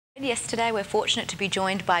Yesterday, we're fortunate to be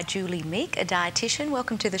joined by Julie Meek, a dietitian.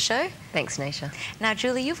 Welcome to the show. Thanks, Nisha. Now,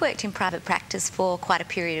 Julie, you've worked in private practice for quite a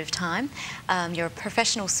period of time. You're a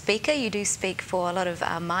professional speaker. You do speak for a lot of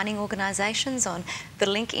mining organisations on the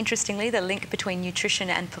link, interestingly, the link between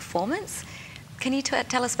nutrition and performance. Can you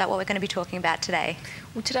tell us about what we're going to be talking about today?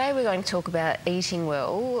 Well, today we're going to talk about eating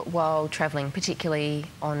well while travelling, particularly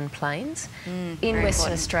on planes. In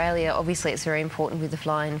Western Australia, obviously it's very important with the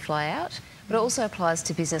fly-in, fly-out, but it also applies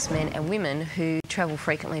to businessmen and women who travel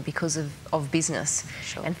frequently because of business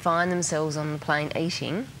and find themselves on the plane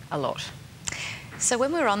eating a lot. So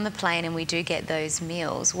when we're on the plane and we do get those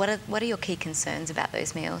meals, what are your key concerns about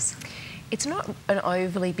those meals? It's not an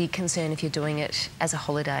overly big concern if you're doing it as a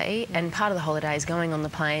holiday, and part of the holiday is going on the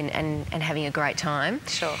plane and having a great time.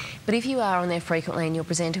 Sure. But if you are on there frequently and you're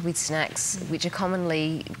presented with snacks, which are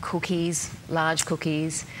commonly cookies, large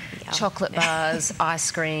cookies, chocolate bars,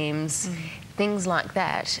 ice creams, things like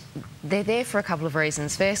that, they're there for a couple of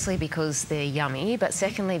reasons. Firstly, because they're yummy, but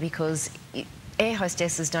secondly, because air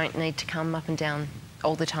hostesses don't need to come up and down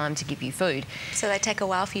all the time to give you food. So they take a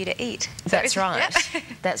while for you to eat. That's right. Yep.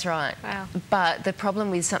 That's right. Wow. But the problem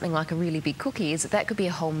with something like a really big cookie is that could be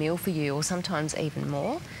a whole meal for you, or sometimes even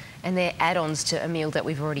more, and they're add-ons to a meal that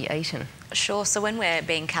we've already eaten. Sure. So when we're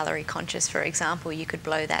being calorie conscious, for example, you could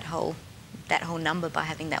blow that whole number by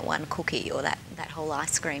having that one cookie or that whole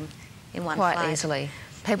ice cream in one flight. Quite easily.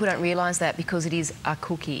 People don't realise that because it is a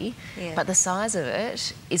cookie, but the size of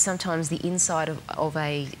it is sometimes the inside of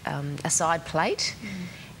a side plate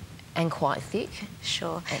and quite thick.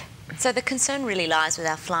 Sure. So the concern really lies with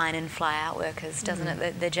our fly-in and fly-out workers, doesn't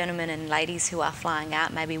it? The gentlemen and ladies who are flying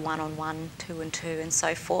out, maybe 1 on 1, 2 and 2 and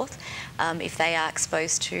so forth, if they are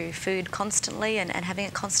exposed to food constantly and having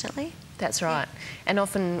it constantly. That's right. And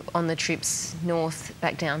often on the trips north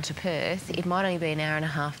back down to Perth, it might only be an hour and a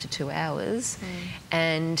half to 2 hours,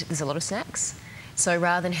 and there's a lot of snacks. So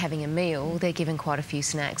rather than having a meal, they're given quite a few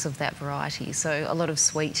snacks of that variety. So a lot of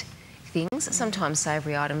sweet things, sometimes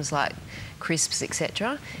savoury items like crisps,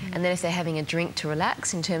 etc. And then if they're having a drink to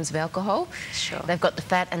relax in terms of alcohol, they've got the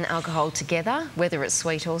fat and the alcohol together, whether it's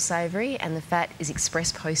sweet or savoury, and the fat is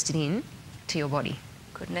express posted in to your body.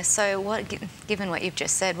 Goodness. So given what you've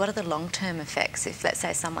just said, what are the long-term effects if, let's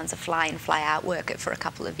say, someone's a fly-in, fly-out worker for a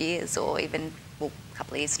couple of years, or even, well, a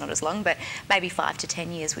couple of years, not as long, but maybe 5 to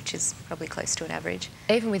 10 years, which is probably close to an average?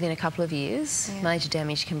 Even within a couple of years, major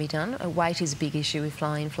damage can be done. Weight is a big issue with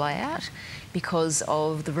fly-in, fly-out because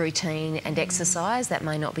of the routine and exercise that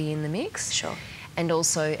may not be in the mix. Sure. And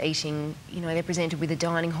also eating, they're presented with a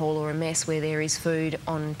dining hall or a mess where there is food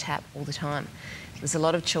on tap all the time. There's a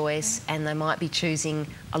lot of choice and they might be choosing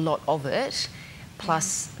a lot of it,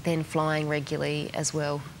 plus then flying regularly as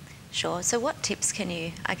well. Sure. So what tips can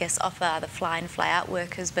you, I guess, offer the fly-in, fly-out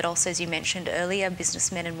workers, but also, as you mentioned earlier,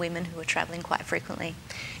 businessmen and women who are travelling quite frequently?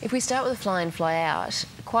 If we start with the fly-in, fly-out,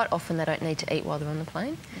 quite often they don't need to eat while they're on the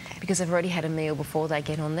plane because they've already had a meal before they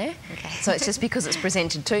get on there. So it's just because it's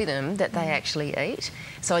presented to them that they actually eat.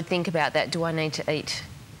 So I'd think about that. Do I need to eat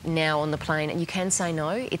now on the plane? And you can say no.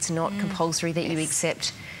 It's not compulsory that you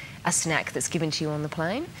accept a snack that's given to you on the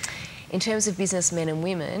plane. In terms of businessmen and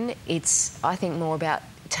women, it's, I think, more about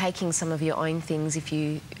taking some of your own things if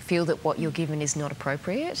you feel that what you're given is not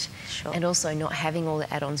appropriate, and also not having all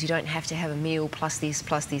the add-ons. You don't have to have a meal plus this,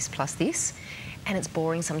 plus this, plus this, and it's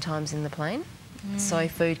boring sometimes in the plane. So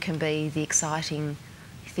food can be the exciting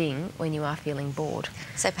thing when you are feeling bored.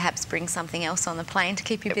 So perhaps bring something else on the plane to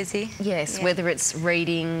keep you busy? Yes, whether it's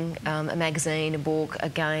reading a magazine, a book, a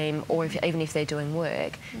game, or even if they're doing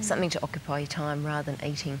work, something to occupy your time rather than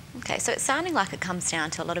eating. Okay, so it's sounding like it comes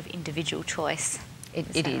down to a lot of individual choice.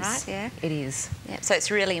 It is. Right? Yeah. It is. Yeah. So it's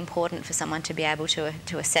really important for someone to be able to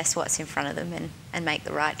assess what's in front of them and make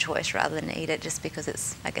the right choice rather than eat it just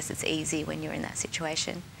because I guess it's easy when you're in that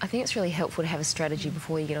situation. I think it's really helpful to have a strategy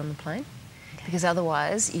before you get on the plane, because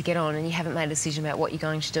otherwise you get on and you haven't made a decision about what you're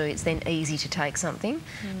going to do. It's then easy to take something.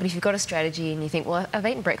 But if you've got a strategy and you think, well, I've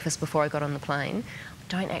eaten breakfast before I got on the plane, I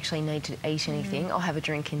don't actually need to eat anything, I'll have a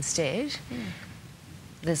drink instead.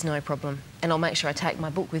 There's no problem. And I'll make sure I take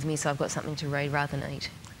my book with me so I've got something to read rather than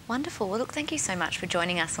eat. Wonderful. Well, look, thank you so much for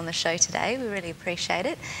joining us on the show today. We really appreciate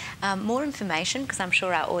it. More information, because I'm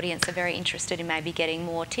sure our audience are very interested in maybe getting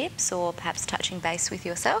more tips or perhaps touching base with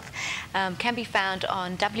yourself, can be found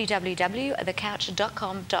on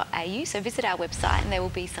www.thecouch.com.au. So visit our website and there will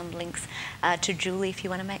be some links to Julie if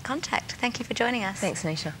you want to make contact. Thank you for joining us. Thanks,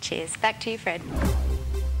 Nisha. Cheers. Back to you, Fred.